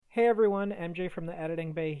Hey everyone, MJ from the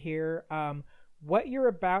Editing Bay here. What you're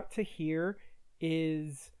about to hear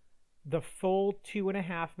is the full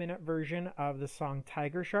 2.5 minute version of the song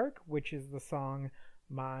Tiger Shark, which is the song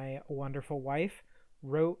my wonderful wife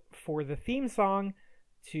wrote for the theme song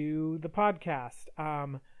to the podcast.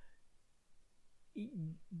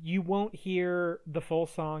 You won't hear the full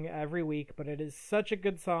song every week, but it is such a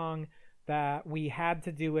good song that we had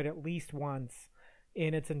to do it at least once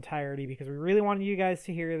in its entirety because we really wanted you guys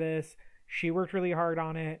to hear this. She worked really hard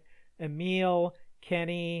on it. Emil,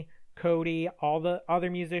 Kenny, Cody, all the other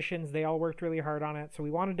musicians, they all worked really hard on it. So we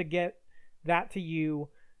wanted to get that to you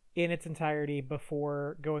in its entirety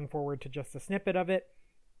before going forward to just a snippet of it.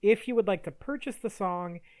 If you would like to purchase the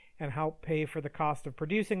song and help pay for the cost of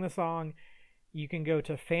producing the song, you can go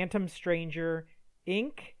to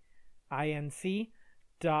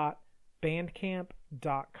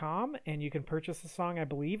phantomstranger.bandcamp.com and you can purchase the song. I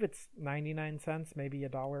believe it's 99 cents, maybe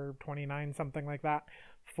 $1.29, something like that,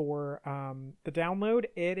 for the download.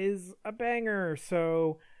 It is a banger,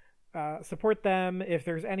 so support them. If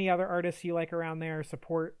there's any other artists you like around there,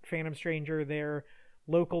 support Phantom Stranger. They're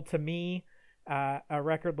local to me, a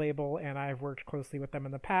record label, and I've worked closely with them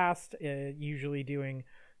in the past, usually doing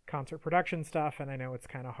concert production stuff, and I know it's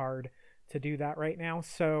kind of hard to do that right now.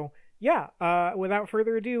 So yeah, without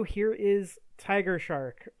further ado, here is Tiger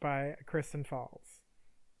Shark by Kristen Falls.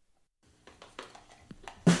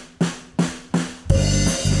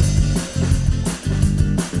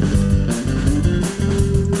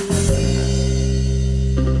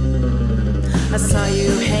 I saw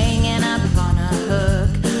you hanging up on a hook.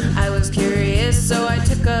 I was curious, so I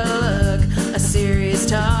took a look. A serious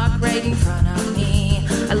talk right in front of me.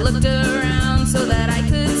 I looked around so that I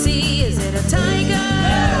could see. Is it a tiger?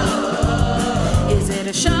 No. Is it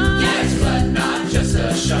a shark? Yes, but not just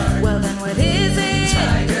a shark. Well, then what is it?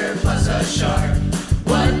 Tiger plus a shark.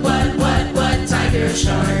 What, tiger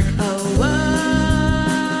shark? Oh, what?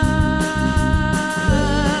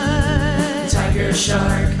 Tiger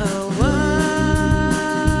shark. Oh, what?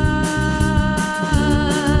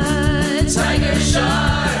 Tiger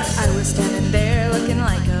shark. I was standing there looking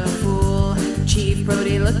like a fool. Chief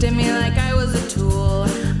Brody looked at me like I was a tool.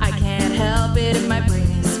 I can't help it if my brain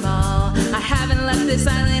is small. I haven't left this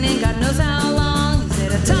island in God knows how long. Is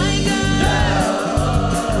it a tiger?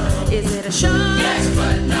 No. Is it a shark? Yes,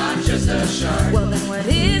 but not just a shark. Well, then what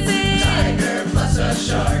is it? Tiger plus a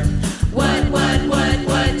shark. What,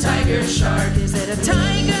 tiger shark? Is it a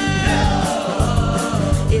tiger?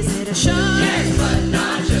 No. Is it a shark? Yes, but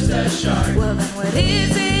not just a shark. Well, then what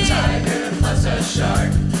is it? Tiger plus a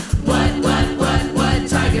shark. What,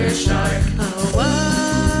 tiger shark? Oh, what?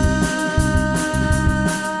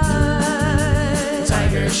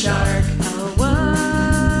 Tiger shark. Oh, what?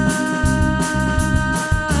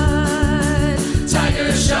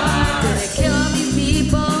 Tiger shark. Did it kill all these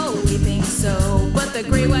people? We think so. But the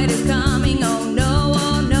great white is coming. Oh, no,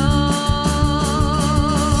 oh, no.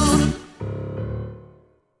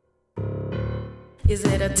 Is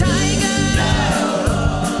it a tiger?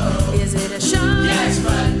 No. Is it a shark? Yes,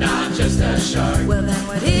 but not just a shark. Well, then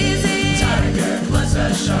what is it? Tiger plus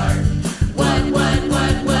a shark. What,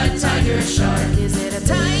 tiger shark? Is it a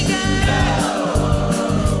tiger?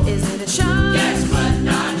 No. Is it a shark? Yes, but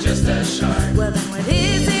not just a shark. Well, then what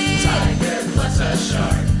is it? Tiger plus a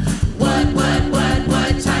shark. What,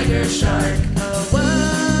 tiger shark? Oh, what?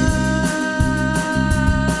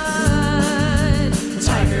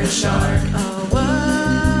 Tiger shark. Oh, what?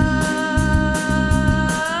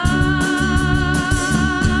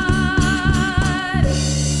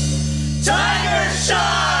 Tiger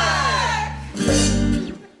shark!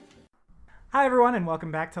 Hi everyone, and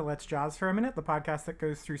welcome back to Let's Jaws for a Minute, the podcast that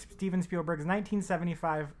goes through Steven Spielberg's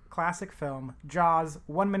 1975 classic film, Jaws,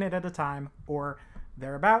 1 minute at a time, or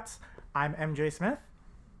thereabouts. I'm MJ Smith.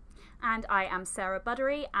 And I am Sarah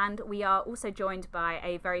Buddery, and we are also joined by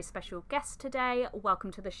a very special guest today.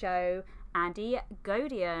 Welcome to the show, Andy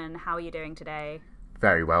Godian. How are you doing today?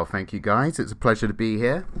 Very well, thank you guys. It's a pleasure to be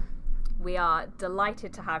here. We are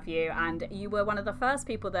delighted to have you, and you were one of the first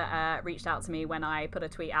people that reached out to me when I put a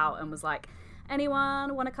tweet out and was like,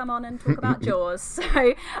 anyone want to come on and talk about Jaws?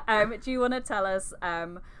 So do you want to tell us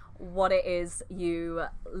what it is you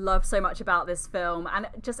love so much about this film, and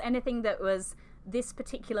just anything that was this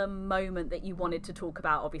particular moment that you wanted to talk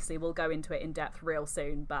about? Obviously we'll go into it in depth real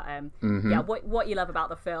soon, but yeah, what you love about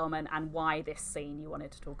the film and why this scene you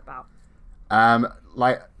wanted to talk about.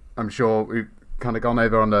 Like I'm sure we've kind of gone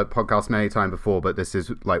over on the podcast many times before, but this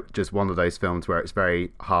is like just one of those films where it's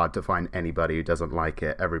very hard to find anybody who doesn't like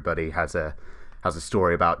it. Everybody has a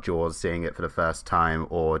story about Jaws, seeing it for the first time,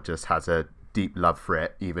 or just has a deep love for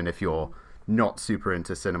it, even if you're not super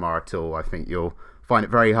into cinema at all, I think you'll find it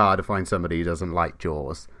very hard to find somebody who doesn't like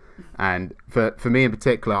Jaws. And for me in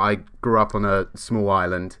particular, I grew up on a small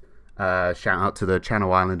island. Shout out to the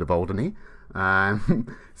Channel Island of Alderney.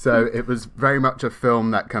 So it was very much a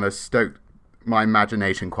film that kind of stoked my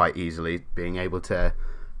imagination quite easily, being able to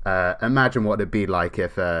imagine what it'd be like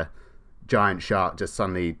if a giant shark just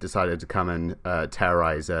suddenly decided to come and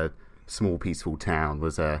terrorize a small peaceful town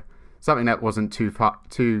was something that wasn't too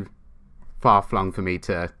far flung for me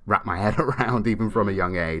to wrap my head around, even from a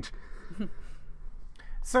young age.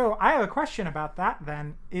 So I have a question about that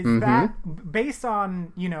then. Is that based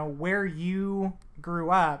on, where you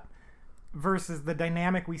grew up versus the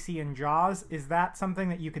dynamic we see in Jaws? Is that something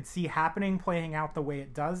that you could see happening, playing out the way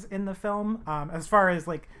it does in the film? As far as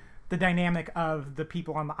like the dynamic of the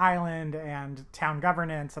people on the island and town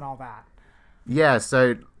governance and all that? Yeah,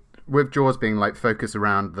 so with Jaws being like focused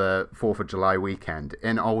around the 4th of July weekend,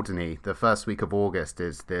 in Alderney, the first week of August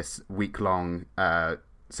is this week-long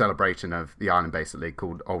celebration of the island, basically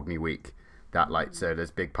called Alderney Week. So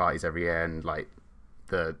there's big parties every year, and like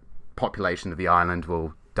the population of the island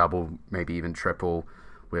will double, maybe even triple,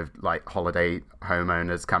 with like holiday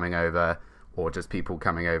homeowners coming over or just people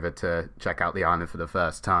coming over to check out the island for the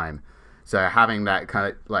first time. So having that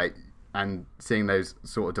kind of like, and seeing those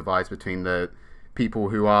sort of divides between the people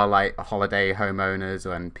who are like holiday homeowners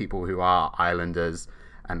and people who are islanders,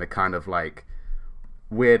 and the kind of like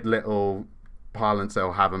weird little parlance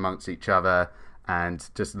they'll have amongst each other, and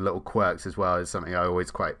just little quirks as well, is something I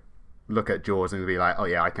always quite look at Jaws and be like, oh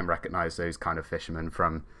yeah, I can recognize those kind of fishermen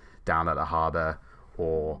from down at the harbour,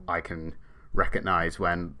 or I can recognize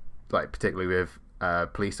when, like particularly with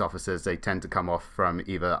police officers, they tend to come off from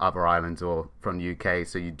either other islands or from the UK,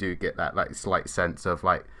 so you do get that like slight sense of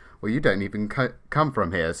like, well, you don't even come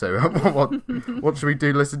from here, so what should we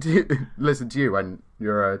do? Listen to you when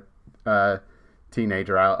you're a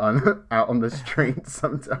teenager out on the streets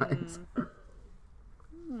sometimes.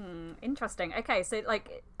 Interesting. Okay, so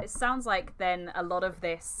like it sounds like then a lot of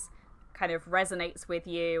this kind of resonates with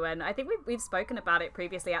you, and I think we've spoken about it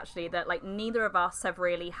previously actually, that like neither of us have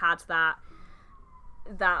really had that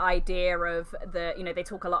idea of they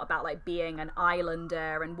talk a lot about like being an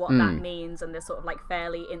islander and what that means, and this sort of like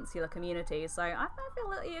fairly insular community. So I feel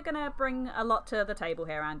that you're gonna bring a lot to the table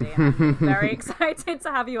here, Andy, and I'm very excited to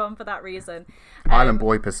have you on for that reason. Island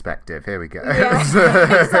boy perspective, here we go. Yeah,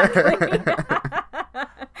 exactly.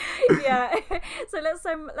 Yeah, so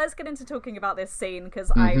let's get into talking about this scene,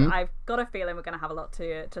 because I've got a feeling we're going to have a lot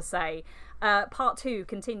to say. Part 2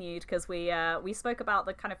 continued, because we spoke about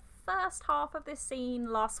the kind of first half of this scene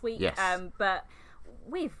last week. Yes. But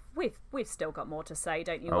we've still got more to say,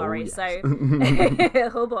 don't you Oh, worry. yes. So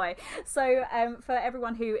oh boy. So for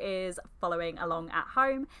everyone who is following along at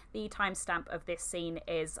home, the timestamp of this scene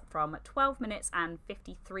is from 12 minutes and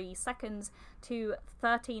 53 seconds to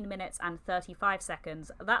 13 minutes and 35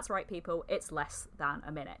 seconds. That's right, people, it's less than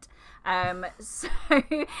a minute. So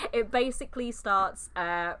it basically starts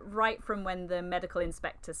right from when the medical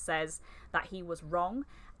inspector says that he was wrong,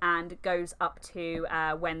 and goes up to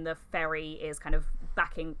when the ferry is kind of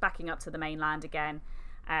backing up to the mainland again,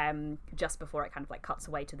 just before it kind of like cuts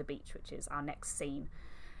away to the beach, which is our next scene.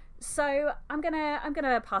 So I'm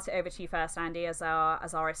gonna pass it over to you first, Andy, as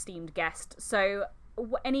our esteemed guest. So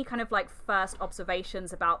any kind of like first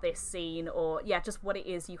observations about this scene, or just what it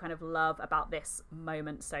is you kind of love about this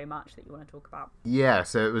moment so much that you want to talk about? Yeah,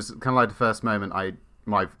 so it was kind of like the first moment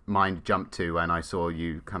my mind jumped to when I saw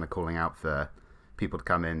you kind of calling out for people to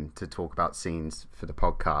come in to talk about scenes for the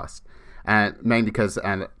podcast, and mainly because,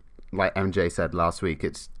 and like MJ said last week,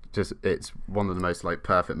 it's one of the most like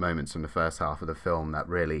perfect moments from the first half of the film that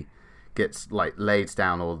really gets like lays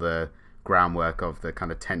down all the groundwork of the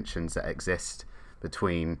kind of tensions that exist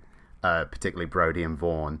between particularly Brody and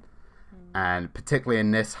Vaughn. And particularly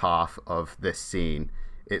in this half of this scene,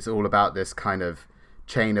 it's all about this kind of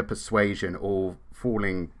chain of persuasion all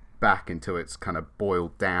falling back until it's kind of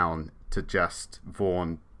boiled down to just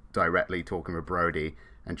Vaughn directly talking with Brody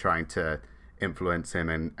and trying to influence him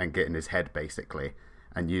and get in his head, basically,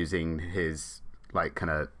 and using his like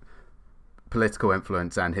kind of political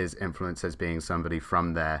influence and his influence as being somebody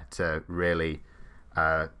from there to really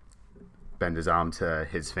bend his arm to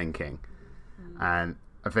his thinking. And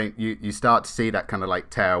I think you start to see that kind of like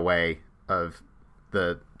tear away of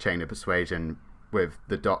the chain of persuasion with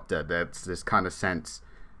the Doctor. There's this kind of sense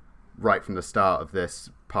right from the start of this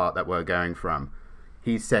part that we're going from.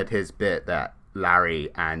 He said his bit that Larry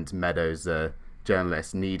and Meadows, the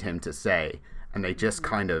journalist, need him to say, and they just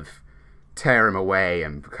kind of tear him away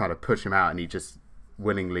and kind of push him out, and he just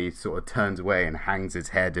willingly sort of turns away and hangs his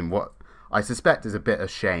head in what I suspect is a bit of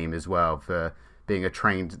shame as well for being a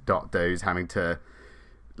trained doctor who's having to,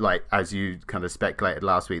 like, as you kind of speculated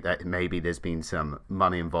last week, that maybe there's been some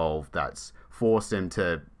money involved that's forced him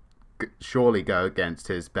to surely go against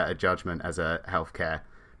his better judgment as a healthcare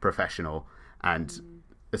professional and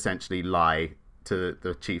essentially lie to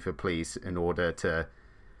the chief of police in order to,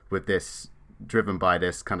 with this, driven by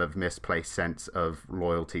this kind of misplaced sense of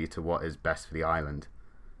loyalty to what is best for the island.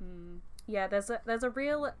 Yeah, there's a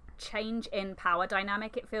real change in power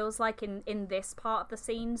dynamic, it feels like, in this part of the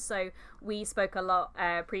scene. So we spoke a lot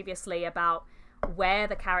previously about where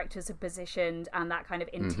the characters are positioned and that kind of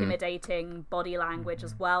intimidating body language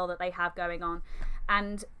as well that they have going on.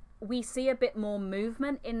 And we see a bit more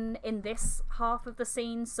movement in this half of the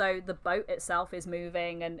scene. So the boat itself is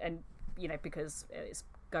moving and you know, because it's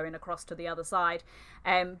going across to the other side.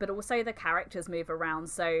 But also the characters move around.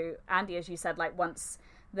 So Andy, as you said, like once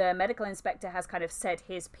the medical inspector has kind of said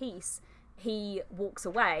his piece, he walks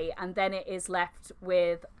away, and then it is left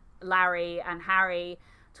with Larry and Harry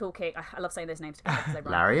talking. I love saying those names together because they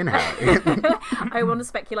rhyme. Larry and Harry. I want to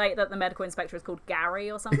speculate that the medical inspector is called Gary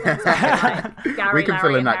or something. So like Gary, We can Larry,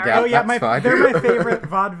 fill in and that Harry. gap. Oh yeah, That's fine. they're my favorite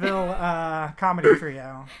vaudeville comedy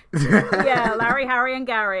trio. Yeah, Larry, Harry, and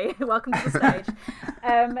Gary. Welcome to the stage.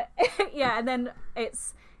 Yeah, and then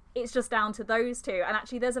it's just down to those two. And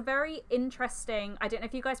actually, there's a very interesting, I don't know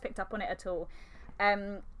if you guys picked up on it at all,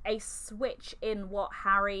 a switch in what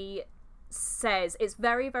Harry says. It's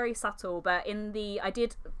very, very subtle, but I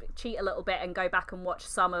did cheat a little bit and go back and watch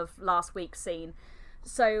some of last week's scene.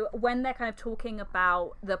 So when they're kind of talking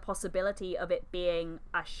about the possibility of it being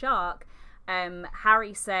a shark,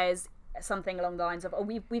 Harry says something along the lines of, "Oh,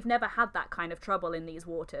 we've never had that kind of trouble in these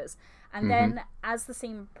waters." And then as the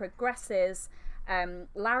scene progresses,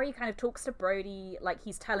 Larry kind of talks to Brody like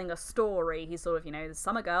he's telling a story. He's sort of, you know, the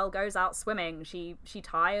summer girl goes out swimming, she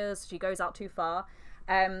tires, she goes out too far,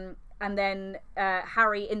 and then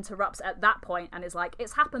Harry interrupts at that point and is like,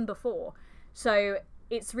 "It's happened before." So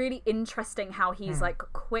it's really interesting how he's like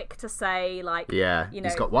quick to say, like, Yeah, you know,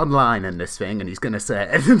 he's got one line in this thing and he's going to say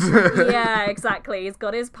it. yeah, exactly. He's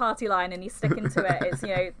got his party line and he's sticking to it. It's, you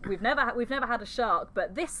know, we've never had a shark,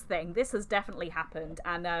 but this has definitely happened.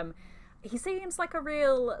 And he seems like a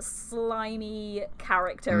real slimy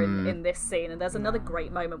character in this scene. And there's another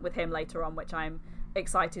great moment with him later on, which I'm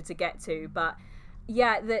excited to get to. But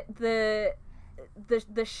yeah, the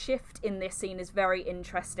shift in this scene is very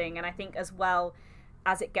interesting, and I think as well,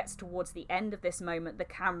 as it gets towards the end of this moment, the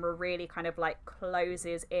camera really kind of like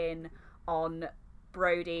closes in on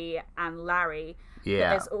Brody and Larry. Yeah. But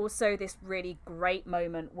there's also this really great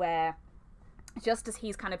moment where just as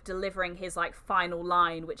he's kind of delivering his like final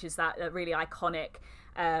line, which is that really iconic,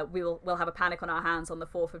 we'll have a panic on our hands on the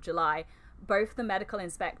 4th of July, both the medical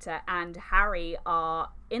inspector and Harry are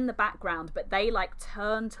in the background, but they like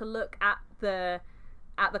turn to look at the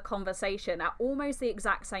conversation at almost the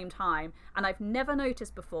exact same time, and I've never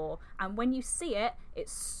noticed before, and when you see it,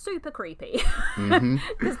 it's super creepy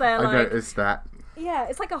because they're like, I noticed that. Yeah,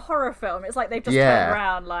 it's like a horror film. It's like they've just turned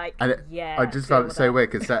around like, and I just found it so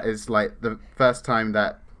weird because that is like the first time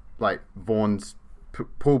that like Vaughn's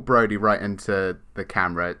pulled Brody right into the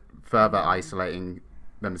camera, further isolating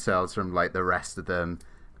themselves from like the rest of them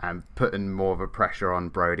and putting more of a pressure on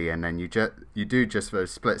Brody, and then you do just for a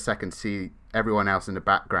split second see everyone else in the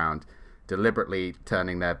background deliberately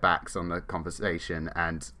turning their backs on the conversation,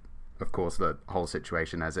 and of course the whole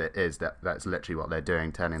situation as it is, that's literally what they're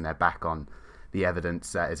doing, turning their back on the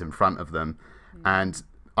evidence that is in front of them. And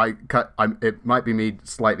it might be me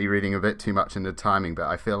slightly reading a bit too much in the timing, but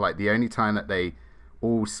I feel like the only time that they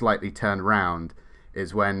all slightly turn around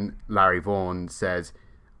is when Larry Vaughn says,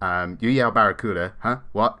 "You yell barracuda, huh?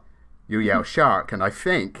 What? You yell shark." And I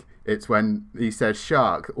think it's when he says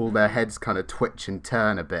shark, all their heads kind of twitch and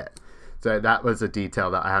turn a bit. So that was a detail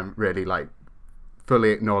that I haven't really like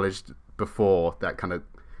fully acknowledged before, that kind of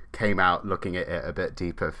came out looking at it a bit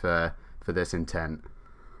deeper for this intent.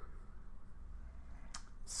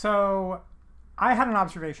 So I had an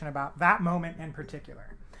observation about that moment in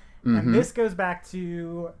particular. And this goes back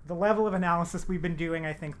to the level of analysis we've been doing,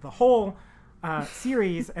 I think, the whole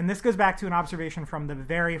series. And this goes back to an observation from the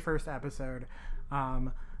very first episode,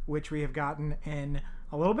 which we have gotten in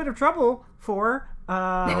a little bit of trouble for.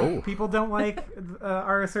 People don't like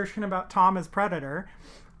our assertion about Tom as Predator.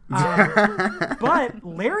 But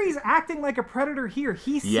Larry's acting like a predator here.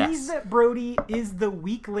 He sees that Brody is the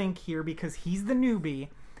weak link here because he's the newbie.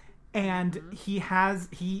 And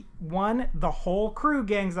the whole crew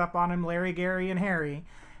gangs up on him, Larry, Gary, and Harry.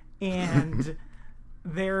 And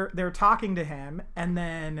they're talking to him. And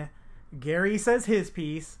then Gary says his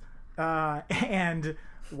piece. And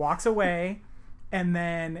walks away, and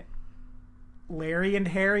then Larry and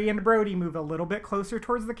Harry and Brody move a little bit closer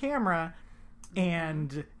towards the camera,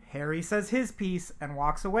 and Harry says his piece and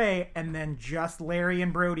walks away, and then just Larry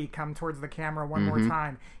and Brody come towards the camera one more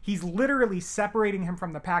time. He's literally separating him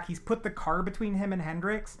from the pack. He's put the car between him and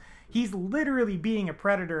Hendrix. He's literally being a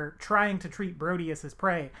predator, trying to treat Brody as his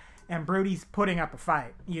prey, and Brody's putting up a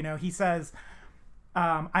fight. You know, he says,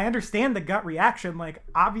 I understand the gut reaction. Like,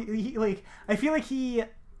 obviously, like, I feel like he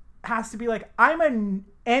has to be like, I'm an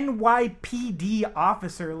NYPD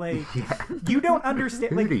officer. Like, you don't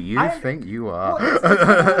understand. Like, Who do you think you are? Well, it's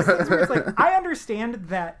one of those things where it's like, I understand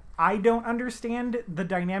that I don't understand the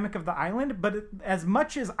dynamic of the island, but as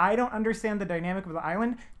much as I don't understand the dynamic of the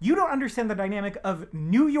island, you don't understand the dynamic of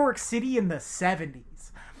New York City in the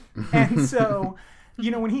 70s. And so,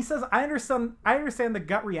 you know, when he says, I understand the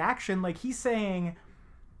gut reaction, like, he's saying,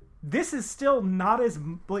 this is still not as,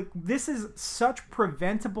 like, this is such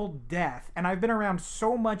preventable death, and I've been around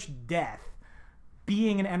so much death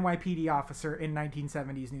being an NYPD officer in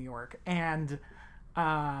 1970s New York. And,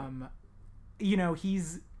 you know,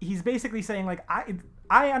 he's basically saying, like,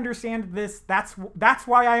 I understand this. That's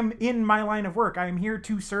why I'm in my line of work. I'm here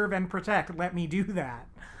to serve and protect. Let me do that.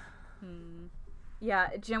 Yeah,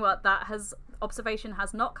 do you know what? Observation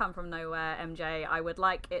has not come from nowhere, MJ. I would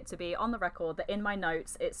like it to be on the record that in my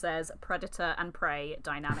notes it says predator and prey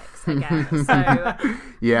dynamics again. So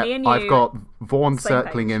yeah, me and you, I've got Vaughn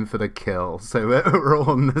circling page. in for the kill, so we're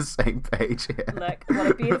all on the same page here. Look,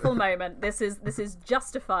 what a beautiful moment. This is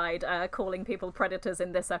justified calling people predators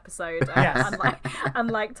in this episode, Yes.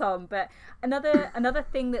 unlike Tom. But another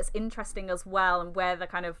thing that's interesting as well, and where the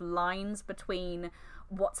kind of lines between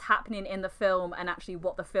what's happening in the film and actually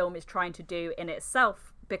what the film is trying to do in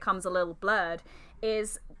itself becomes a little blurred,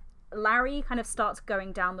 is Larry kind of starts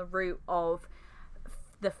going down the route of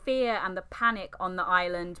the fear and the panic on the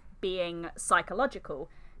island being psychological.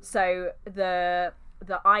 So the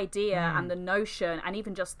idea and the notion and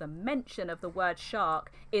even just the mention of the word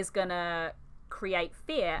shark is gonna create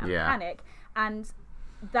fear and panic, and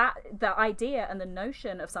that the idea and the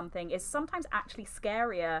notion of something is sometimes actually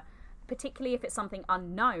scarier, particularly if it's something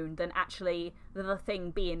unknown, than actually the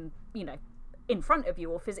thing being, you know, in front of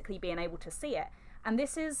you or physically being able to see it. And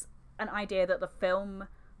this is an idea that the film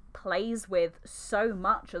plays with so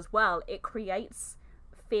much as well. It creates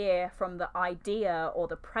fear from the idea or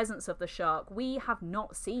the presence of the shark. We have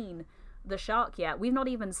not seen the shark yet. We've not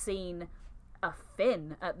even seen a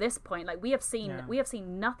fin at this point. Like, we have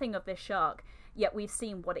seen nothing of this shark, yet we've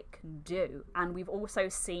seen what it can do. And we've also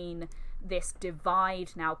seen this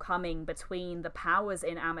divide now coming between the powers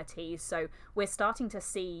in Amity. So we're starting to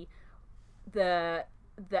see the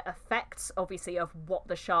effects, obviously, of what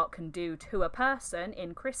the shark can do to a person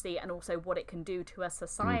in Chrissy, and also what it can do to a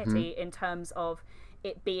society in terms of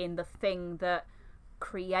it being the thing that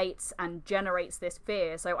creates and generates this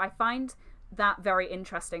fear. So I find that very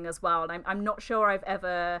interesting as well. And I'm not sure I've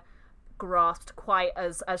ever grasped quite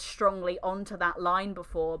as strongly onto that line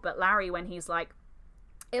before, but Larry, when he's like,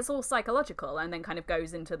 it's all psychological, and then kind of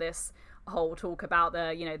goes into this whole talk about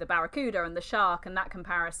the, you know, the barracuda and the shark and that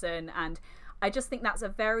comparison, and I just think it's a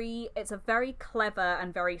very clever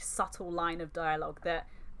and very subtle line of dialogue that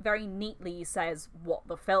very neatly says what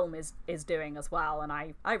the film is doing as well, and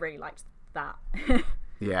I really liked that.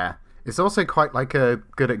 Yeah, it's also quite like a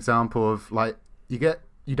good example of, like,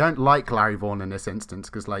 you don't like Larry Vaughn in this instance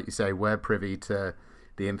because, like you say, we're privy to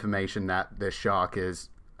the information that this shark is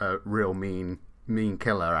a real mean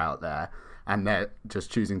killer out there, and they're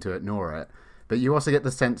just choosing to ignore it. But you also get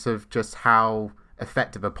the sense of just how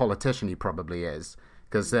effective a politician he probably is,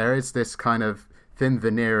 because there is this kind of thin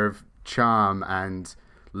veneer of charm and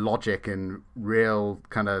logic and real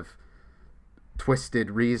kind of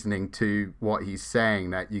twisted reasoning to what he's saying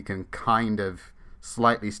that you can kind of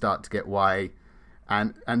slightly start to get why,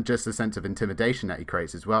 and just the sense of intimidation that he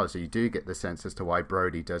creates as well. So you do get the sense as to why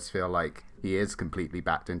Brody does feel like he is completely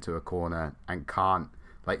backed into a corner and can't,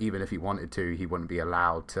 like, even if he wanted to, he wouldn't be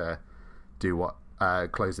allowed to do what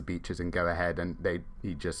close the beaches and go ahead, and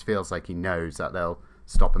he just feels like he knows that they'll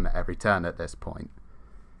stop him at every turn at this point.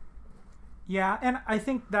 Yeah, and I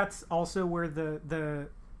think that's also where the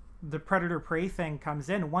predator prey thing comes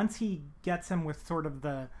in. Once he gets him with sort of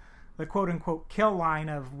the quote unquote kill line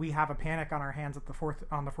of "we have a panic on our hands on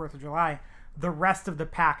the 4th of July," the rest of the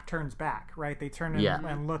pack turns back, right? They turn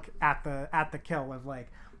and look at the kill of,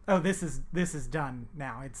 like, oh, this is done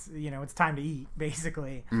now. It's, you know, it's time to eat,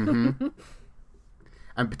 basically. Mm-hmm.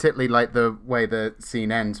 And particularly, like, the way the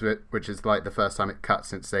scene ends, which is like the first time it cuts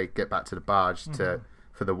since they get back to the barge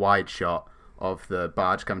for the wide shot of the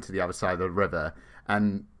barge coming to the other side of the river,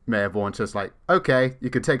 and Mayor Vaughn's just like, okay, you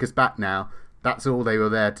can take us back now. That's all they were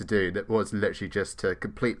there to do. That was literally just to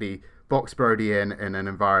completely box Brody in an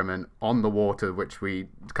environment on the water, which we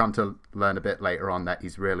come to learn a bit later on that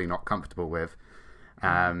he's really not comfortable with.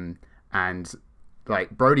 And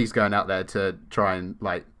like Brody's going out there to try and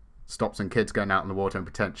like stop some kids going out in the water and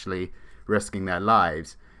potentially risking their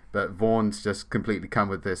lives. But Vaughn's just completely come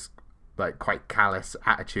with this like quite callous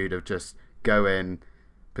attitude of just go in,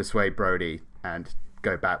 persuade Brody, and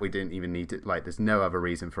go back. We didn't even need to, like, there's no other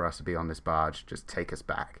reason for us to be on this barge. Just take us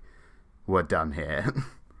back. We're done here.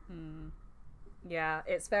 Yeah,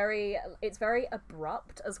 it's very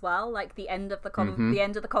abrupt as well. Like the end of the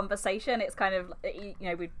end of the conversation, it's kind of, you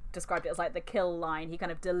know, we described it as like the kill line. He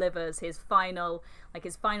kind of delivers his final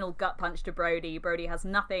gut punch to Brody. Brody has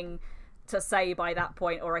nothing to say by that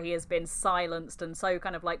point, or he has been silenced and so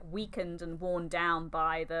kind of like weakened and worn down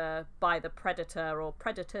by the predator or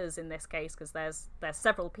predators in this case, because there's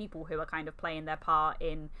several people who are kind of playing their part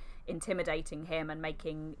in intimidating him and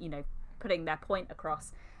making, you know, putting their point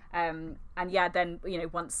across. And yeah, then, you know,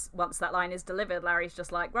 once that line is delivered, Larry's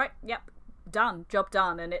just like, right, yep, done, job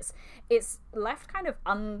done. And it's left kind of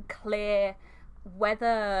unclear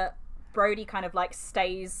whether Brody kind of like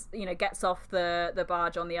stays, you know, gets off the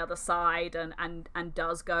barge on the other side and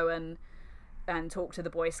does go and talk to the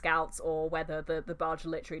Boy Scouts, or whether the barge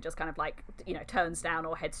literally just kind of like, you know, turns down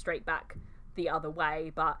or heads straight back the other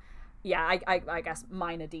way. But yeah, I guess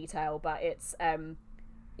minor detail, but it's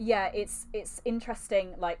yeah, it's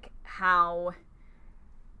interesting, like how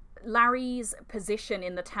Larry's position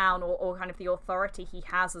in the town, or kind of the authority he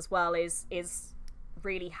has as well, is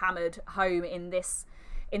really hammered home in this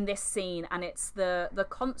scene, and it's the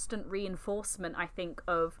constant reinforcement, I think,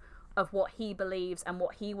 of what he believes and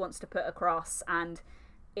what he wants to put across, and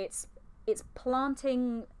it's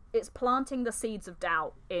planting the seeds of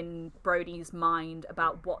doubt in Brody's mind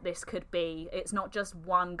about what this could be. It's not just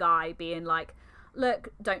one guy being like, look,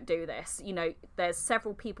 don't do this. You know, there's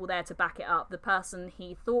several people there to back it up. The person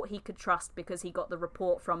he thought he could trust because he got the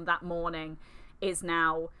report from that morning is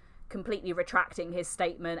now completely retracting his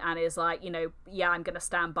statement and is like, you know, yeah, I'm going to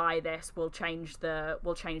stand by this. We'll change the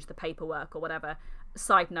paperwork or whatever.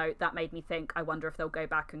 Side note, that made me think, I wonder if they'll go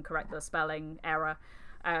back and correct the spelling error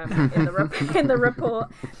in the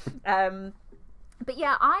report. But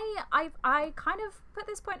yeah, I kind of put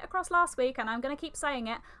this point across last week, and I'm going to keep saying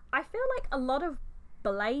it. I feel like a lot of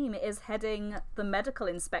blame is heading the medical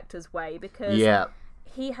inspector's way, because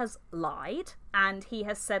he has lied and he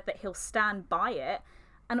has said that he'll stand by it.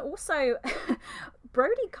 And also,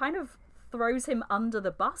 Brody kind of throws him under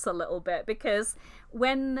the bus a little bit, because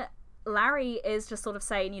when Larry is just sort of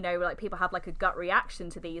saying, you know, like people have like a gut reaction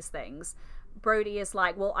to these things, Brody is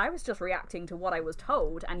like, well, I was just reacting to what I was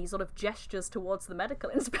told, and he sort of gestures towards the medical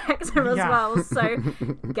inspector as well. So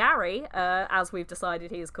Gary, as we've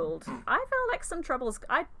decided he is called, I feel like some troubles.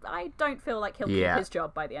 I don't feel like he'll keep his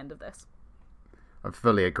job by the end of this. I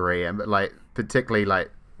fully agree, and like particularly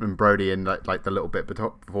like when Brody in like the little bit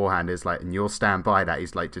beforehand is like, and you'll stand by that.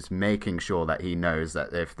 He's like just making sure that he knows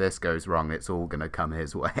that if this goes wrong, it's all gonna come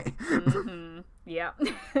his way. Yeah.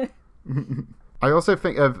 I also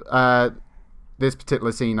think of this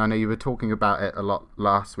particular scene. I know you were talking about it a lot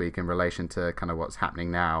last week in relation to kind of what's happening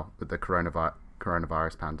now with the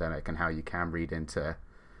coronavirus pandemic, and how you can read into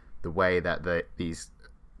the way that these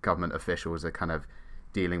government officials are kind of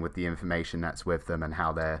dealing with the information that's with them and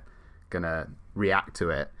how they're going to react to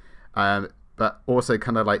it. But also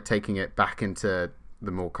kind of like taking it back into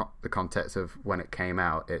the context of when it came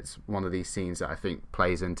out. It's one of these scenes that I think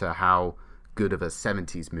plays into how good of a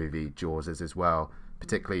 70s movie Jaws is as well,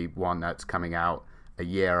 particularly one that's coming out a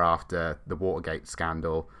year after the Watergate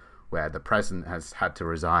scandal, where the president has had to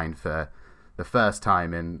resign for the first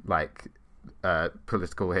time in like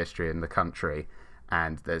political history in the country,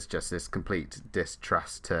 and there's just this complete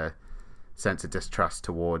sense of distrust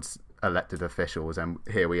towards elected officials. And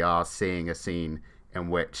here we are seeing a scene in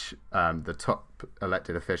which the top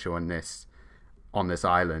elected official on this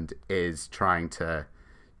island is trying to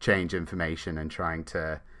change information and trying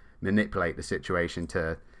to manipulate the situation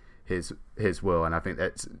to his will. And I think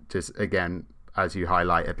that's just, again, as you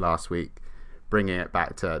highlighted last week, bringing it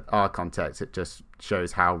back to our context, it just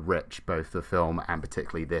shows how rich both the film and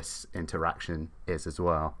particularly this interaction is as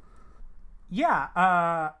well. Yeah,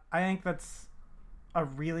 I think that's a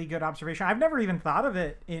really good observation. I've never even thought of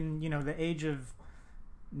it in, you know, the age of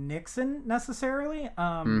Nixon necessarily.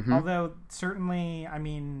 Although certainly, I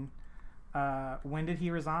mean, when did he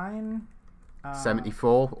resign?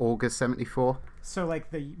 74, August 74. So like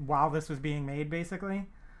while this was being made, basically.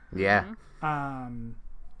 Yeah.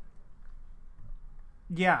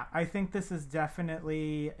 Yeah, I think this is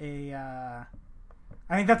definitely I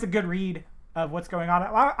think that's a good read of what's going on.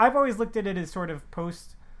 I've always looked at it as sort of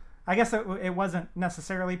post. I guess it wasn't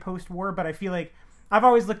necessarily post-war, but I feel like I've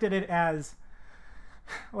always looked at it as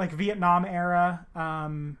like Vietnam era.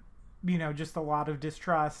 Just a lot of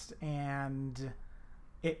distrust, and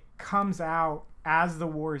it comes out as the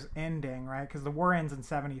war's ending, right? Because the war ends in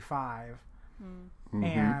 1975,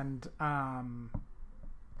 and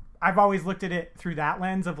I've always looked at it through that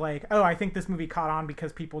lens of like, oh, I think this movie caught on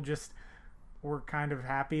because people just were kind of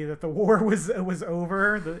happy that the war was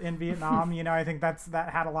over in Vietnam. I think that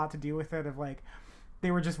had a lot to do with it, of like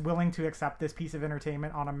they were just willing to accept this piece of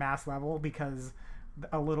entertainment on a mass level because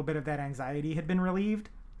a little bit of that anxiety had been relieved.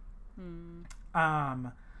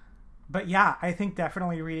 But yeah, I think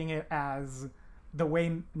definitely reading it as the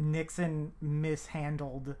way Nixon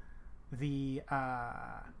mishandled the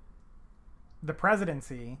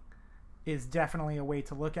presidency is definitely a way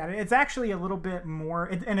to look at it. It's actually a little bit more,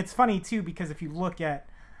 and it's funny too, because if you look at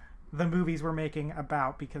the movies we're making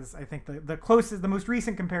about, because I think the most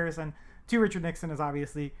recent comparison to Richard Nixon is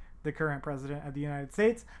obviously the current president of the United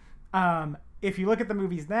States. If you look at the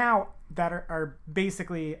movies now that are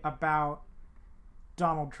basically about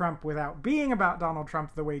Donald Trump without being about Donald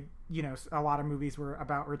Trump, the way, a lot of movies were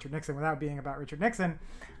about Richard Nixon without being about Richard Nixon,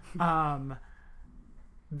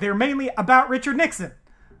 they're mainly about Richard Nixon.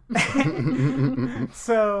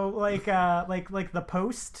 So like The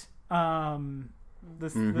Post,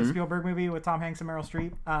 the Spielberg movie with Tom Hanks and Meryl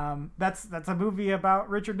Streep, that's a movie about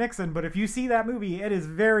Richard Nixon, but if you see that movie, it is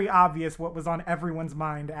very obvious what was on everyone's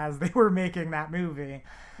mind as they were making that movie.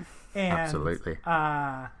 And absolutely.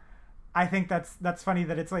 I think that's funny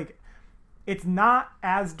that it's like, it's not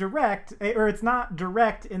as direct, or it's not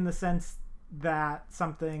direct in the sense that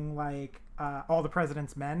something like All the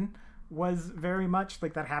President's Men was very much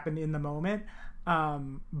like that happened in the moment,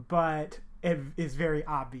 but it is very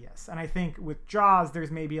obvious. And I think with Jaws,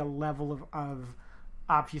 there's maybe a level of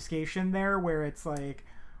obfuscation there where it's like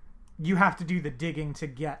you have to do the digging to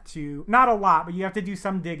get to, not a lot, but you have to do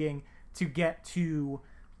some digging to get to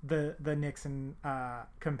the Nixon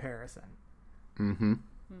comparison.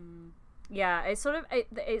 Yeah, it's sort of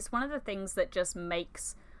it's one of the things that just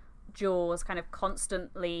makes Jaws kind of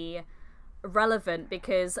constantly relevant,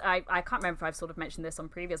 because I can't remember if I've sort of mentioned this on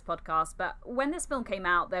previous podcasts, but when this film came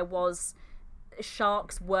out,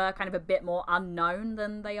 sharks were kind of a bit more unknown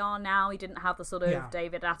than they are now. He didn't have the sort of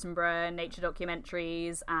David Attenborough nature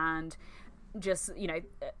documentaries and just,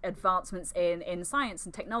 advancements in science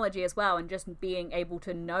and technology as well, and just being able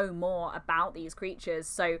to know more about these creatures.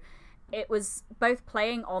 So it was both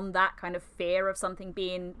playing on that kind of fear of something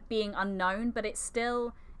being unknown, but it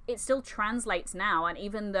still translates now. And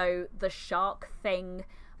even though the shark thing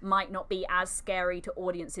might not be as scary to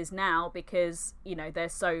audiences now, because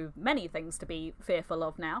there's so many things to be fearful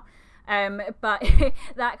of now, but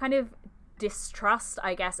that kind of distrust,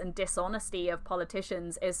 I guess, and dishonesty of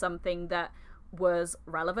politicians is something that was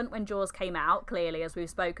relevant when Jaws came out, clearly, as we've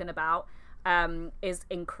spoken about, is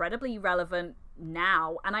incredibly relevant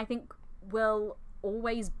now, and I think will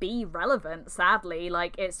always be relevant, sadly.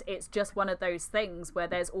 Like it's just one of those things where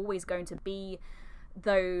there's always going to be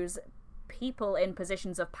those people in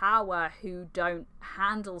positions of power who don't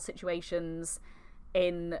handle situations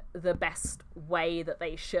in the best way that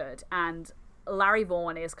they should, and Larry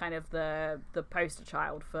Vaughn is kind of the poster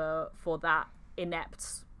child for that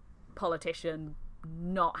inept politician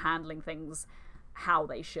not handling things how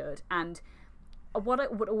they should. And what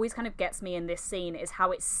always kind of gets me in this scene is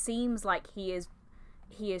how it seems like he is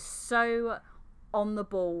so on the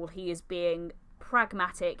ball, he is being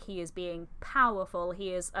pragmatic, he is being powerful,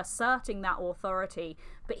 he is asserting that authority,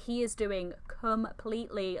 but he is doing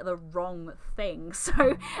completely the wrong thing.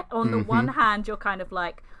 So on the one hand, you're kind of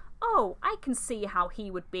like, oh, I can see how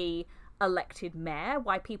he would be elected mayor,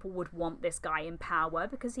 why people would want this guy in power,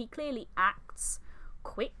 because he clearly acts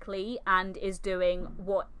quickly and is doing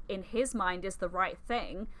what in his mind is the right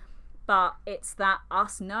thing. But it's that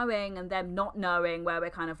us knowing and them not knowing where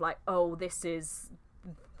we're kind of like, oh, this is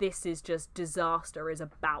just disaster is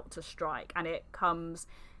about to strike. And it comes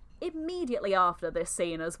immediately after this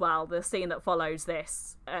scene as well. The scene that follows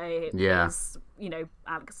this is,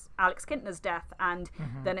 Alex Kintner's death, and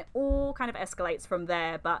then it all kind of escalates from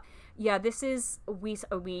there. But yeah, this is,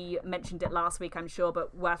 we mentioned it last week, I'm sure,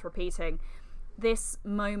 but worth repeating. This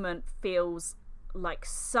moment feels like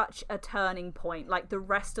such a turning point. Like the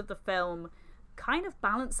rest of the film kind of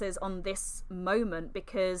balances on this moment,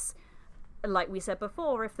 because like we said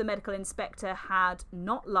before, if the medical inspector had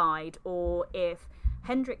not lied, or if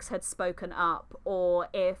Hendricks had spoken up, or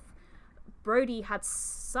if Brody had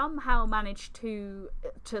somehow managed to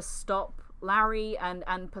stop Larry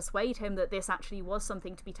and persuade him that this actually was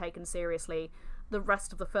something to be taken seriously, the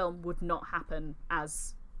rest of the film would not happen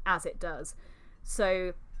as it does.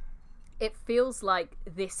 So it feels like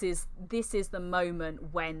this is the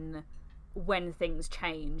moment when things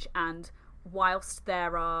change, and whilst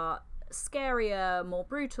there are scarier, more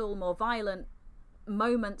brutal, more violent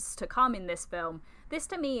moments to come in this film, this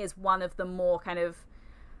to me is one of the more kind of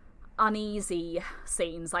uneasy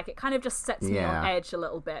scenes. Like, it kind of just sets me on edge a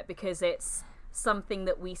little bit, because it's something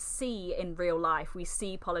that we see in real life. We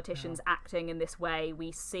see politicians acting in this way.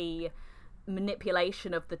 We see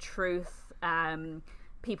manipulation of the truth,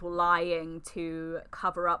 people lying to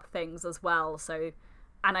cover up things as well. So,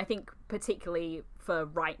 and I think particularly for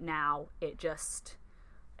right now, it's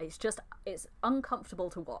uncomfortable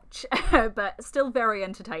to watch, but still very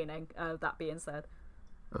entertaining, that being said.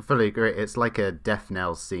 I fully agree. It's like a death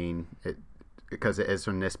knell scene, because it is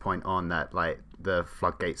from this point on that, like, the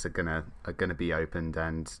floodgates are gonna be opened,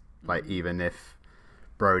 and like, even if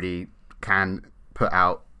Brody can put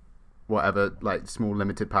out whatever, like, small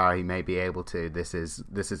limited power he may be able to, this is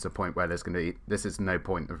the point where this is no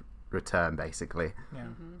point of return, basically.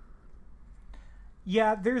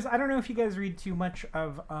 Yeah, I don't know if you guys read too much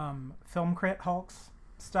of Film Crit Hulk's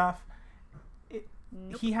stuff.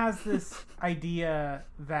 He has this idea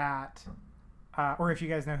that, or if you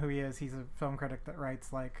guys know who he is, he's a film critic that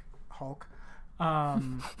writes like Hulk,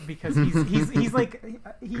 because he's like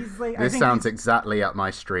This sounds exactly up my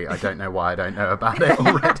street. I don't know why I don't know about it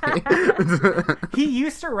already. He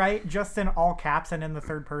used to write just in all caps and in the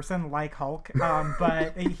third person like Hulk,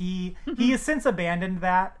 but he has since abandoned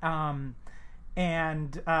that.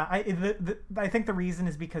 And I think the reason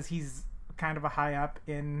is because he's kind of a high up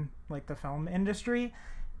in like the film industry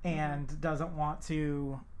and doesn't want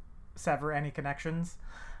to sever any connections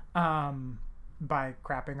by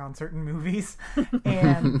crapping on certain movies,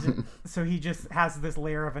 and so he just has this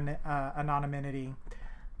layer of anonymity.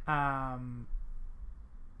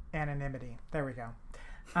 There we go.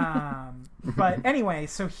 But anyway,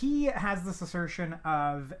 so he has this assertion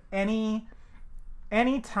of any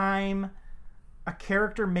time a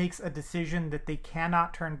character makes a decision that they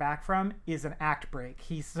cannot turn back from is an act break.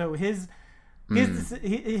 The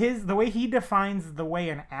way he defines the way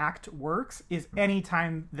an act works is any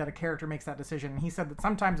time that a character makes that decision. And he said that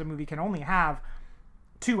sometimes a movie can only have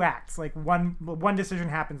 2 acts. Like one decision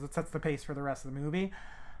happens that sets the pace for the rest of the movie.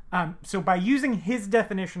 So by using his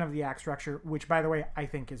definition of the act structure, which by the way I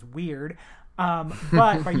think is weird,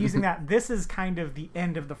 but by using that, this is kind of the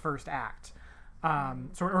end of the first act.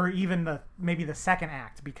 Or even maybe the second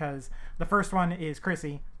act, because the first one is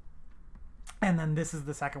Chrissy, and then this is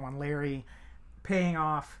the second one, Larry paying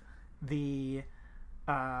off the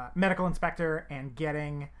medical inspector and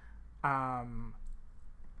getting them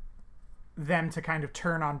to kind of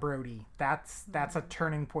turn on Brody. That's a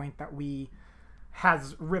turning point that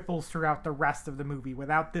has ripples throughout the rest of the movie.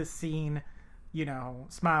 Without this scene,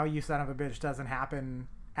 smile you son of a bitch doesn't happen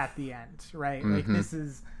at the end, right? Mm-hmm. Like this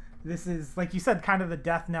is like you said, kind of the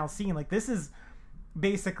death knell scene. Like, this is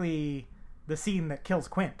basically the scene that kills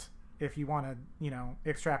Quint, if you want to,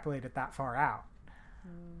 extrapolate it that far out.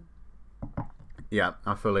 Yeah,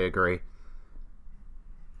 I fully agree.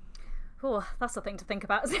 Oh, that's the thing to think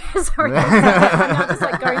about. Sorry, I'm just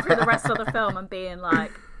like going through the rest of the film and being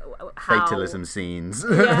like, how fatalism scenes.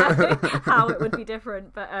 Yeah, how it would be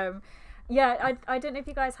different. But yeah, I don't know if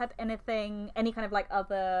you guys had any kind of like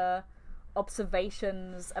other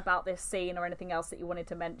observations about this scene or anything else that you wanted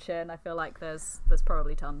to mention. I feel like there's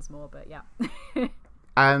probably tons more, but yeah.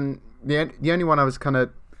 The only one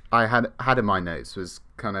I had in my notes was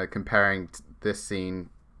kind of comparing this scene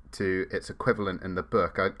to its equivalent in the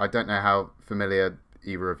book. I don't know how familiar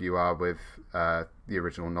either of you are with the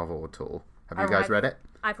original novel at all. Have you guys read it?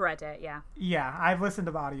 I've read it, yeah. Yeah, I've listened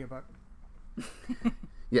to the audiobook.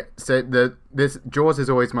 Yeah, so this Jaws is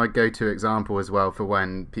always my go-to example as well for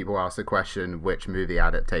when people ask the question, which movie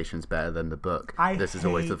adaptation's better than the book. This is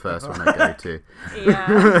always the first one I go to.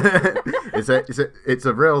 Yeah. It's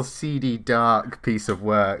a real seedy, dark piece of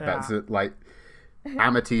work. Yeah. That's like,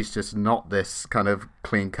 Amity's just not this kind of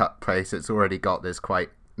clean-cut place. It's already got this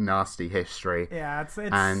quite nasty history. Yeah, it's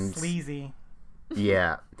sleazy.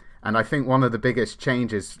 Yeah, and I think one of the biggest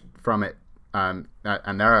changes from it, and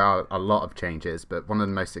there are a lot of changes, but one of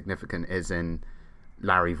the most significant is in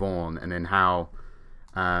Larry Vaughn, and in how,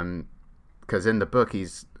 because in the book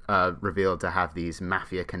he's revealed to have these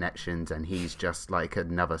mafia connections, and he's just like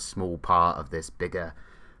another small part of this bigger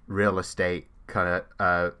real estate kind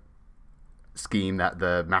of scheme that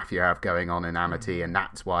the mafia have going on in Amity, and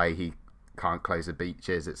that's why he can't close the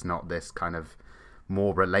beaches. It's not this kind of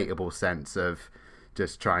more relatable sense of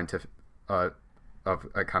just trying to of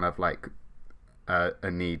a kind of like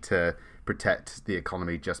a need to protect the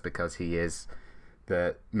economy just because he is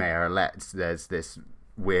the mayor-elect. There's this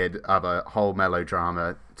weird other whole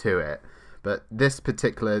melodrama to it. But this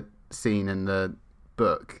particular scene in the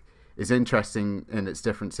book is interesting in its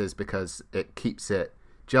differences because it keeps it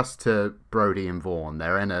just to Brody and Vaughn.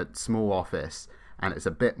 They're in a small office, and it's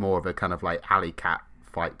a bit more of a kind of like alley cat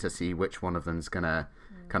fight to see which one of them's gonna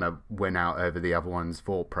kind of win out over the other one's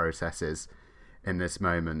thought processes in this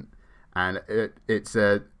moment. And it's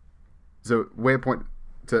a weird point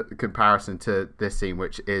to comparison to this scene,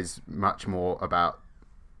 which is much more about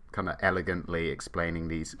kind of elegantly explaining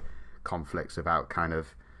these conflicts without kind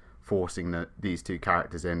of forcing these two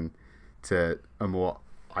characters in to a more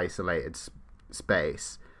isolated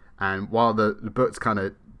space. And while the book's kind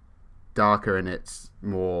of darker in its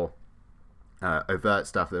more overt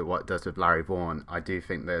stuff than what it does with Larry Vaughn, I do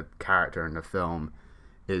think the character in the film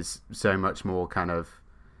is so much more kind of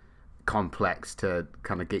complex to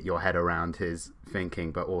kind of get your head around his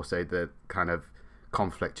thinking, but also the kind of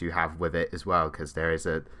conflict you have with it as well, because there is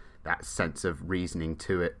that sense of reasoning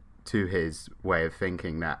to it, to his way of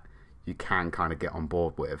thinking, that you can kind of get on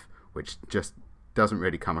board with, which just doesn't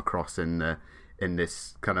really come across in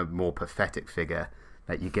this kind of more pathetic figure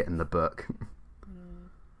that you get in the book.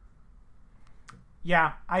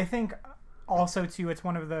 Yeah, I think also too it's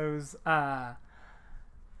one of those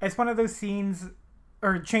scenes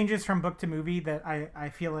or changes from book to movie that I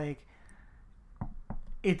feel like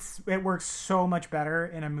it works so much better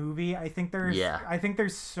in a movie. I think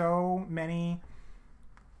there's so many.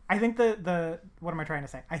 I think what am I trying to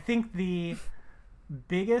say? I think the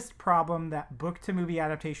biggest problem that book to movie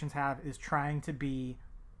adaptations have is trying to be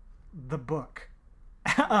the book.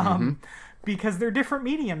 Because they're different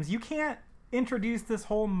mediums. You can't introduce this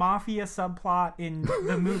whole mafia subplot in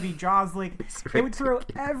the movie Jaws. Like, it would throw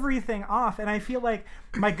everything off. And I feel like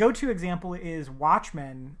my go-to example is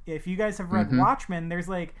Watchmen. If you guys have read Watchmen, there's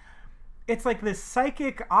like, it's like this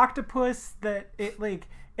psychic octopus that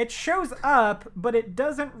it shows up, but it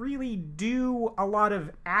doesn't really do a lot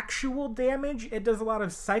of actual damage. It does a lot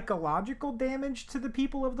of psychological damage to the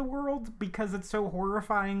people of the world because it's so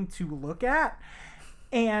horrifying to look at.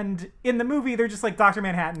 And in the movie, they're just like, Dr.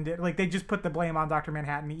 Manhattan did. Like, they just put the blame on Dr.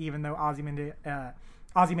 Manhattan, even though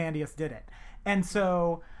Ozymandias did it. And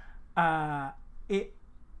so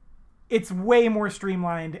it's way more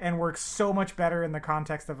streamlined and works so much better in the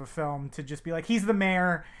context of a film to just be like, he's the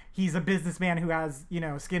mayor, he's a businessman who has,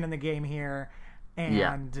 skin in the game here,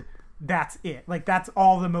 and that's it. Like, that's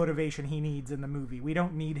all the motivation he needs in the movie. We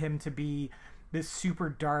don't need him to be this super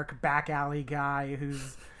dark back alley guy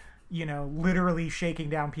who's literally shaking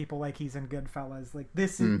down people like he's in Goodfellas. Like,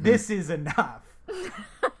 this is enough.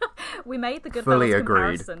 We made the Goodfellas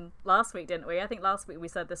comparison last week, didn't we? I think last week we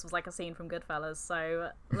said this was like a scene from Goodfellas.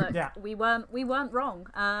 So look, we weren't wrong.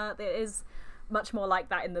 It is much more like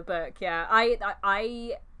that in the book. Yeah,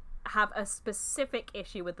 I have a specific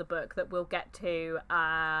issue with the book that we'll get to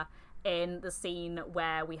in the scene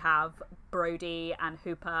where we have Brody and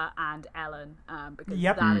Hooper and Ellen, because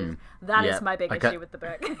that is my big issue with the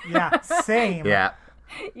book. Yeah, same. Yeah.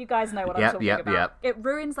 You guys know what I'm talking about. It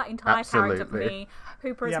ruins that entire character for me.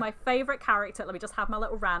 Hooper is my favourite character. Let me just have my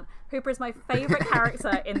little rant. Hooper is my favourite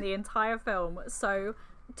character in the entire film. So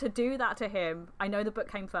to do that to him, I know the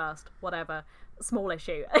book came first, whatever, small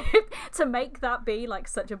issue. To make that be like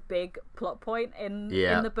such a big plot point in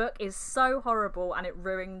the book is so horrible, and it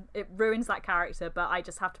ruins that character. But I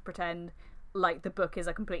just have to pretend like the book is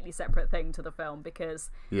a completely separate thing to the film, because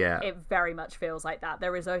it very much feels like that.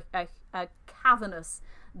 There is a cavernous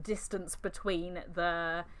distance between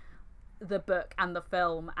the book and the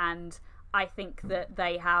film, and I think that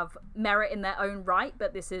they have merit in their own right,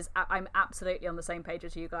 but I'm absolutely on the same page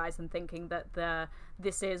as you guys and thinking that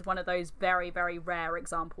this is one of those very, very rare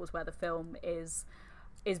examples where the film is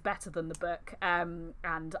better than the book, and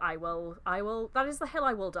I will that is the hill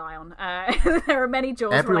I will die on. There are many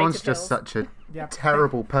Jaws everyone's related just hills. Such a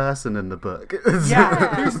terrible person in the book. There's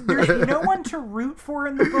no one to root for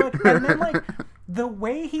in the book, and then like the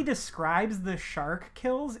way he describes the shark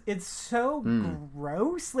kills, it's so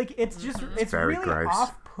gross. Like, it's very really gross.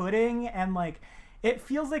 off-putting, and like it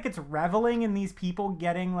feels like it's reveling in these people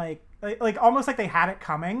getting like almost like they had it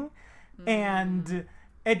coming, and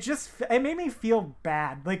it made me feel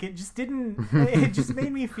bad. Like, it just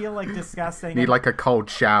made me feel like disgusting. Need like a cold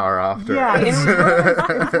shower after. Yeah, it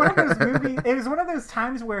was one of those movies. It was one of those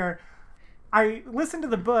times where I listened to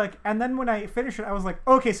the book, and then when I finished it, I was like,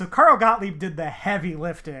 okay, so Carl Gottlieb did the heavy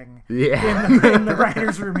lifting in the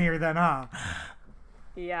writer's room here then, huh?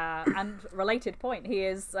 Yeah, and related point, he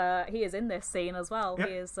is in this scene as well.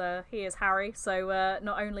 Yep. He is Harry. So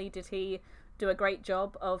not only did he do a great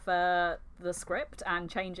job of the script and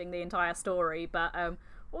changing the entire story, but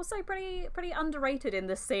also pretty underrated in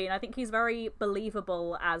this scene. I think he's very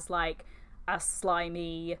believable as like a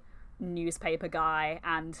slimy newspaper guy,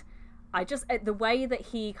 and I just the way that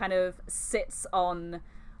he kind of sits on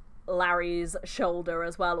Larry's shoulder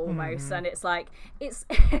as well, almost, and it's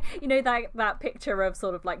you know, that picture of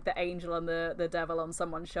sort of like the angel and the devil on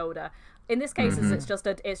someone's shour. In this case, it's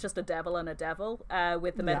just a devil and a devil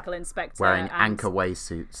with the medical inspector wearing anchor way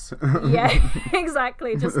suits. Yeah,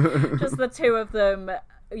 exactly. Just the two of them,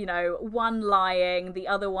 you know, one lying, the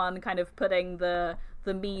other one kind of putting the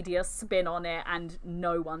media spin on it, and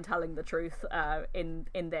no one telling the truth in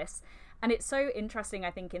this. And it's so interesting,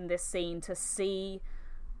 I think, in this scene to see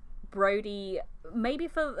Brody, maybe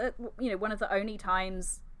for you know, one of the only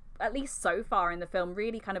times, at least so far in the film,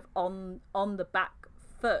 really kind of on the back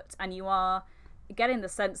foot, and you are getting the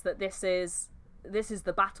sense that this is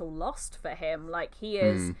the battle lost for him. Like he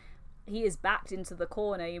is backed into the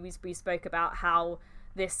corner. We spoke about how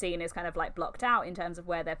this scene is kind of like blocked out in terms of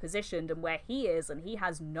where they're positioned and where he is, and he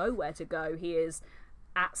has nowhere to go. He is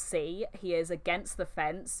at sea. He is against the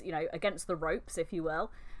fence, you know, against the ropes, if you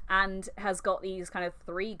will, and has got these kind of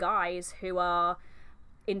three guys who are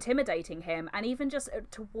intimidating him. And even just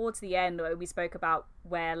towards the end, where we spoke about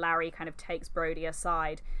where Larry kind of takes Brody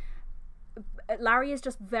aside, Larry is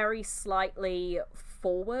just very slightly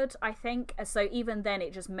forward, I think. So even then,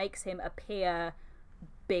 it just makes him appear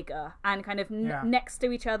bigger and kind of next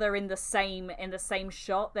to each other in the same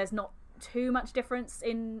shot. There's not too much difference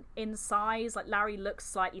in size. Like Larry looks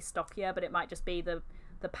slightly stockier, but it might just be the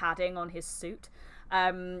padding on his suit.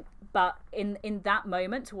 But in that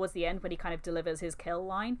moment towards the end, when he kind of delivers his kill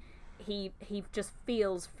line, he just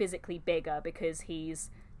feels physically bigger because he's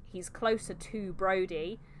closer to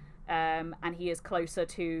Brody, and he is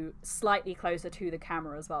slightly closer to the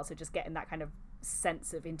camera as well. So just getting that kind of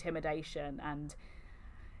sense of intimidation. And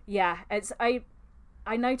yeah, I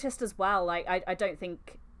noticed as well, like I don't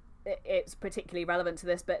think it's particularly relevant to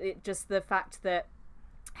this, but just the fact that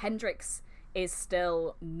Hendrix is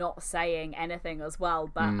still not saying anything as well.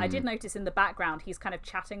 But I did notice in the background he's kind of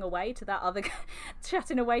chatting away to that other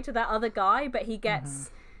guy, but he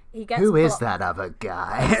gets who is that other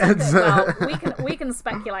guy? Well, we can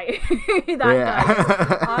speculate who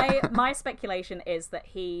that guy is. My speculation is that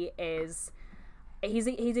he's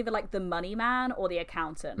either like the money man or the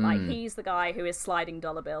accountant. Like he's the guy who is sliding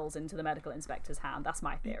dollar bills into the medical inspector's hand. That's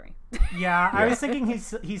my theory. Yeah, I was thinking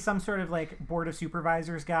he's some sort of like board of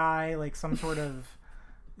supervisors guy, like some sort of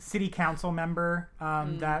city council member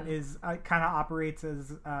that is kind of operates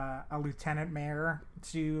as a lieutenant mayor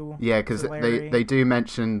to because they do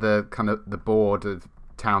mention the kind of the board of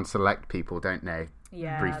town select people, don't they?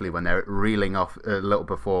 Yeah. Briefly when they're reeling off a little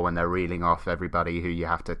before when they're reeling off everybody who you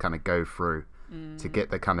have to kind of go through to get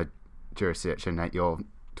the kind of jurisdiction that you're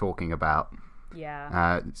talking about.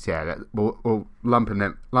 Yeah. We'll lump him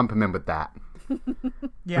in with that.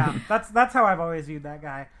 Yeah, that's how I've always viewed that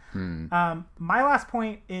guy. My last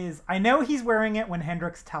point is, I know he's wearing it when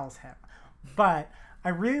Hendrix tells him, but I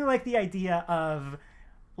really like the idea of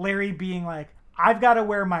Larry being like, I've got to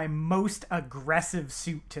wear my most aggressive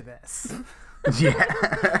suit to this.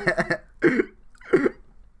 Yeah.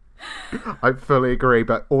 I fully agree,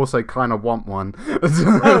 but also kind of want one.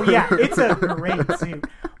 Oh yeah, it's a great suit.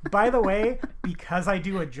 By the way, because I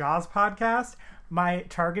do a Jaws podcast, my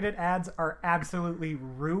targeted ads are absolutely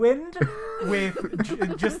ruined with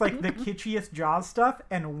just like the kitschiest Jaws stuff,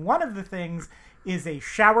 and one of the things is a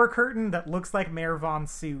shower curtain that looks like Mayor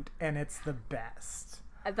Vaughn's suit, and it's the best.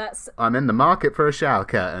 I'm in the market for a shower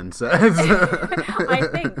curtain. So. I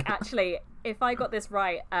think actually, if I got this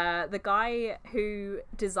right, the guy who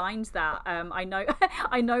designed that,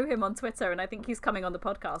 I know him on Twitter, and I think he's coming on the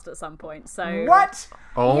podcast at some point. So what?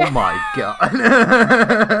 Oh my god!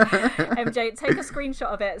 MJ, take a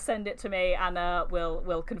screenshot of it, send it to me, and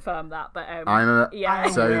we'll confirm that. But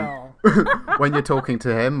so when you're talking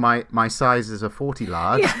to him, my size is a 40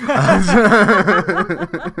 large.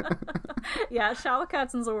 Yeah, shower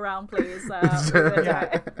curtains all around, please.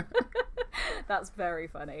 That's very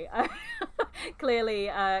funny. Clearly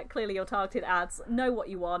your targeted ads know what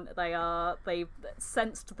you want. They've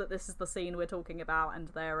sensed that this is the scene we're talking about, and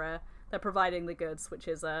they're providing the goods, which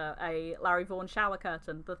is a Larry Vaughn shower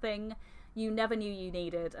curtain, the thing you never knew you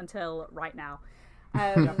needed until right now.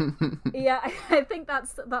 Yeah, I think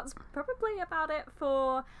that's probably about it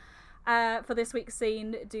for For this week's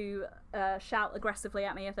scene, do shout aggressively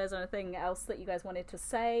at me if there's anything else that you guys wanted to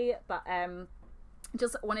say. But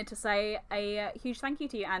just wanted to say a huge thank you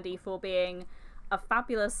to you, Andy, for being a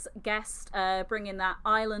fabulous guest, bringing that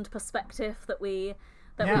island perspective that we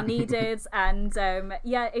needed. And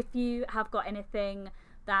if you have got anything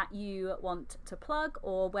that you want to plug,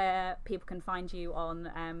 or where people can find you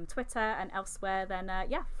on Twitter and elsewhere, then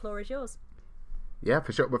floor is yours. Yeah,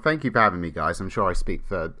 for sure. Well, thank you for having me, guys. I'm sure I speak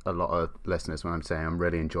for a lot of listeners when I'm saying I'm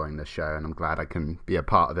really enjoying this show, and I'm glad I can be a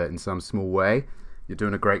part of it in some small way. You're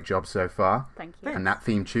doing a great job so far. Thank you. And that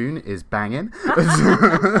theme tune is banging. Yeah,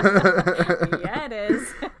 it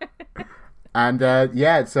is. And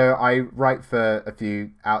so I write for a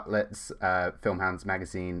few outlets, Filmhounds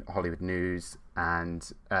Magazine, Hollywood News, and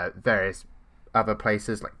various other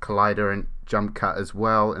places like Collider and Jump Cut as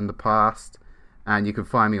well in the past. And you can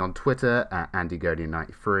find me on Twitter at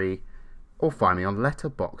AndyGodian93, or find me on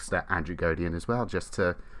Letterboxd at Andrew Godian as well, just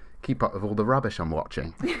to keep up with all the rubbish I'm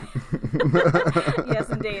watching. Yes,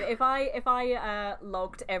 indeed. If I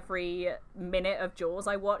logged every minute of Jaws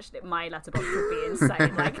I watched, my letterbox would be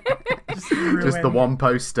insane. Like, just the one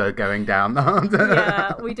poster going down.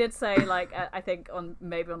 Yeah, we did say, like, I think on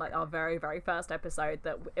like our very, very first episode,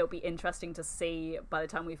 that it'll be interesting to see by the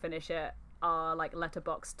time we finish it our like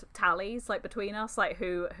letterboxed tallies, like between us, like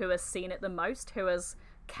who has seen it the most, who has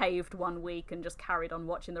caved 1 week and just carried on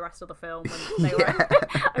watching the rest of the film when they were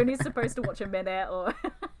only supposed to watch a minute. Or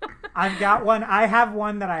I've got one. I have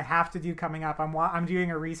one that I have to do coming up. I'm doing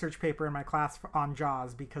a research paper in my class on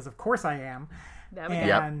Jaws, because of course I am. There we go.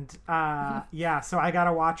 And so I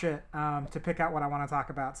gotta watch it to pick out what I want to talk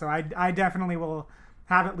about. So I definitely will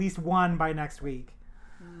have at least one by next week.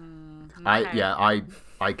 Okay.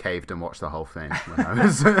 I caved and watched the whole thing when I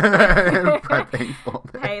was prepping for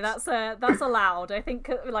this. Hey, that's allowed. I think,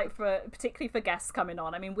 like, particularly for guests coming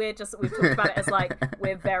on. I mean, we've talked about it as like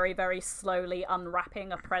we're very, very slowly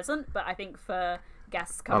unwrapping a present, but I think for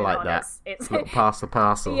guests coming on, it's pass the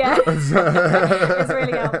parcel. Yeah, it's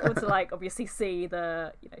really helpful to like obviously see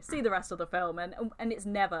the rest of the film, and it's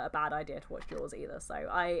never a bad idea to watch Jaws either. So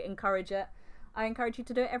I encourage it. I encourage you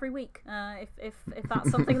to do it every week, if that's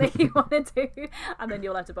something that you want to do, and then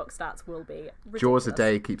your letterbox stats will be ridiculous. Jaws a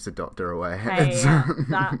day keeps the doctor away. Hey,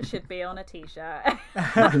 that should be on a t-shirt.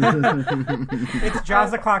 It's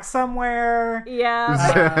Jaws o'clock somewhere.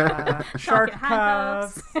 Yeah. Shark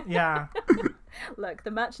cuffs. Yeah. Look,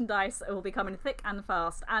 the merchandise will be coming thick and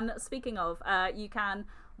fast. And speaking of, you can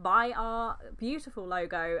buy our beautiful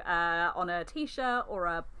logo on a t-shirt or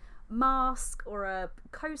a mask or a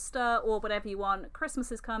coaster or whatever you want. Christmas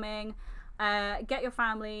is coming. Get your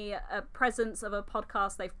family presents of a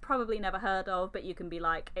podcast they've probably never heard of, but you can be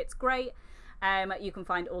like, it's great. You can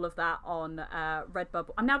find all of that on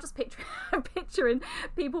Redbubble. I'm now just picturing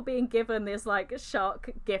people being given this like shark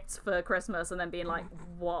gifts for Christmas and then being like,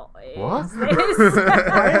 what is this?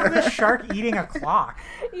 Why is this shark eating a clock?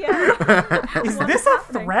 Yeah. Is this a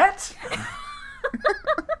threat?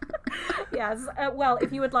 Yes. Well,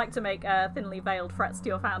 if you would like to make thinly veiled threats to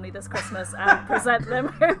your family this Christmas and present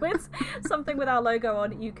them with something with our logo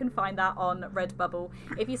on, you can find that on Redbubble.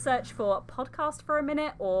 If you search for podcast for a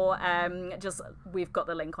minute, or we've got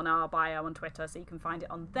the link on our bio on Twitter, so you can find it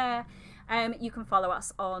on there. You can follow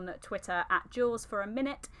us on Twitter at Jaws for a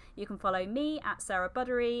minute. You can follow me at Sarah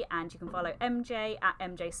Buddery, and you can follow MJ at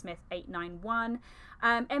MJSmith891.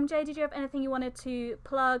 MJ, did you have anything you wanted to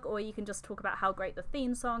plug, or you can just talk about how great the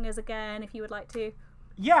theme song is again, if you would like to?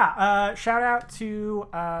 Yeah, shout out to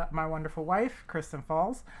my wonderful wife, Kristen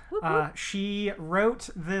Falls. She wrote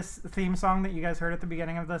this theme song that you guys heard at the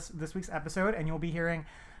beginning of this week's episode, and you'll be hearing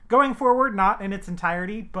going forward, not in its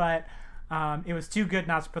entirety, but it was too good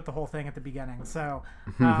not to put the whole thing at the beginning. So,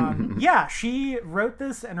 she wrote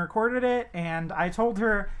this and recorded it, and I told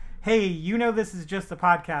her, hey, this is just a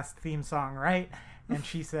podcast theme song, right? And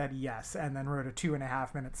she said yes, and then wrote a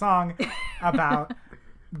 2.5-minute song about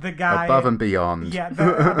the guy above and beyond. Yeah,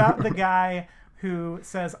 about the guy who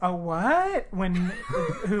says, "Oh, what?" when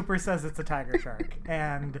Hooper says it's a tiger shark,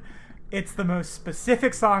 and it's the most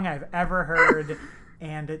specific song I've ever heard,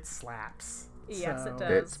 and it slaps. Yes, it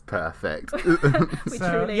does. It's perfect. We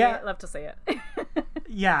truly love to see it.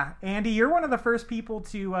 Yeah, Andy, you're one of the first people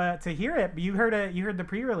to hear it. You heard the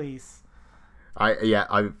pre-release.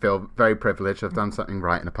 I feel very privileged. I've done something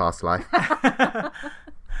right in a past life.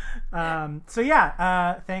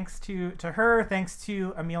 Thanks to her. Thanks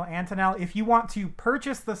to Emil Antonell. If you want to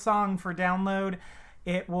purchase the song for download,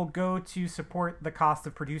 it will go to support the cost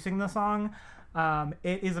of producing the song.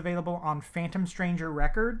 It is available on Phantom Stranger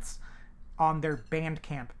Records on their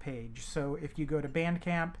Bandcamp page. So if you go to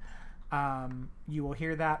Bandcamp, You will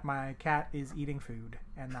hear that my cat is eating food,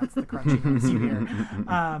 and that's the crunchy noise you hear.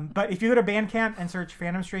 But if you go to Bandcamp and search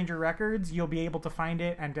Phantom Stranger Records, you'll be able to find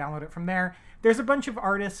it and download it from there. There's a bunch of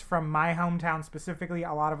artists from my hometown specifically.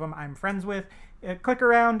 A lot of them I'm friends with. Click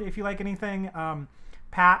around if you like anything.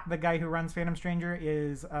 Pat, the guy who runs Phantom Stranger,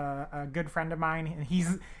 is a good friend of mine, and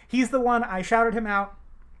he's the one I shouted him out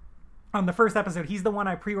on the first episode. He's the one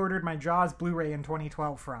I pre-ordered my Jaws Blu-ray in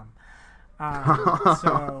 2012 from.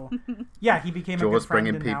 So yeah, he became a good friend.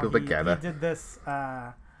 Bringing people together. He did this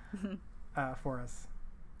for us.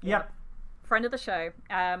 Yep. Friend of the show.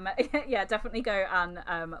 Yeah, definitely go and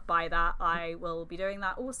buy that. I will be doing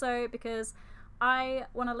that also because I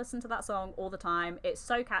want to listen to that song all the time. It's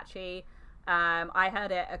so catchy. I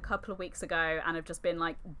heard it a couple of weeks ago and have just been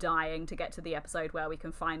like dying to get to the episode where we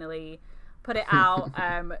can finally put it out.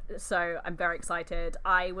 So I'm very excited.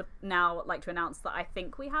 I would now like to announce that I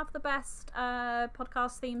think we have the best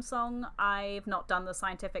podcast theme song. I've not done the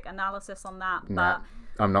scientific analysis on that, but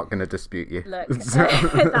I'm not going to dispute you. Look,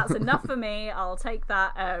 that's enough for me. I'll take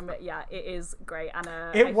that. Yeah, it is great.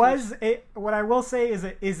 And what I will say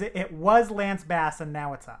is it was Lance Bass and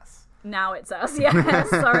now it's us. Now it's us. Yeah,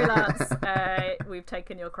 sorry, Lance. We've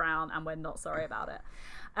taken your crown and we're not sorry about it.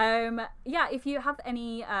 Yeah, if you have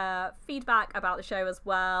any feedback about the show as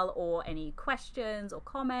well, or any questions or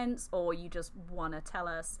comments, or you just want to tell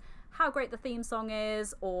us how great the theme song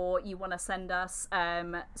is, or you want to send us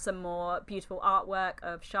some more beautiful artwork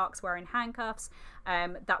of sharks wearing handcuffs,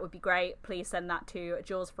 that would be great. Please send that to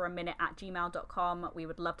jawsforaminute@gmail.com. We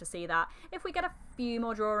would love to see that. If we get a few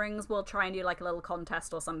more drawings, we'll try and do like a little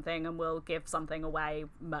contest or something, and we'll give something away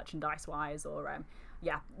merchandise wise, or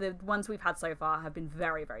yeah, the ones we've had so far have been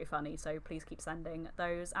very, very funny, so please keep sending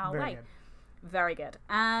those our way. Good. Very good.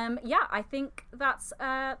 Yeah, I think that's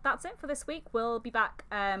it for this week. We'll be back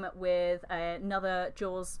with another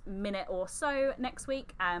Jaws minute or so next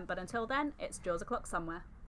week. But until then, it's Jaws o'clock somewhere.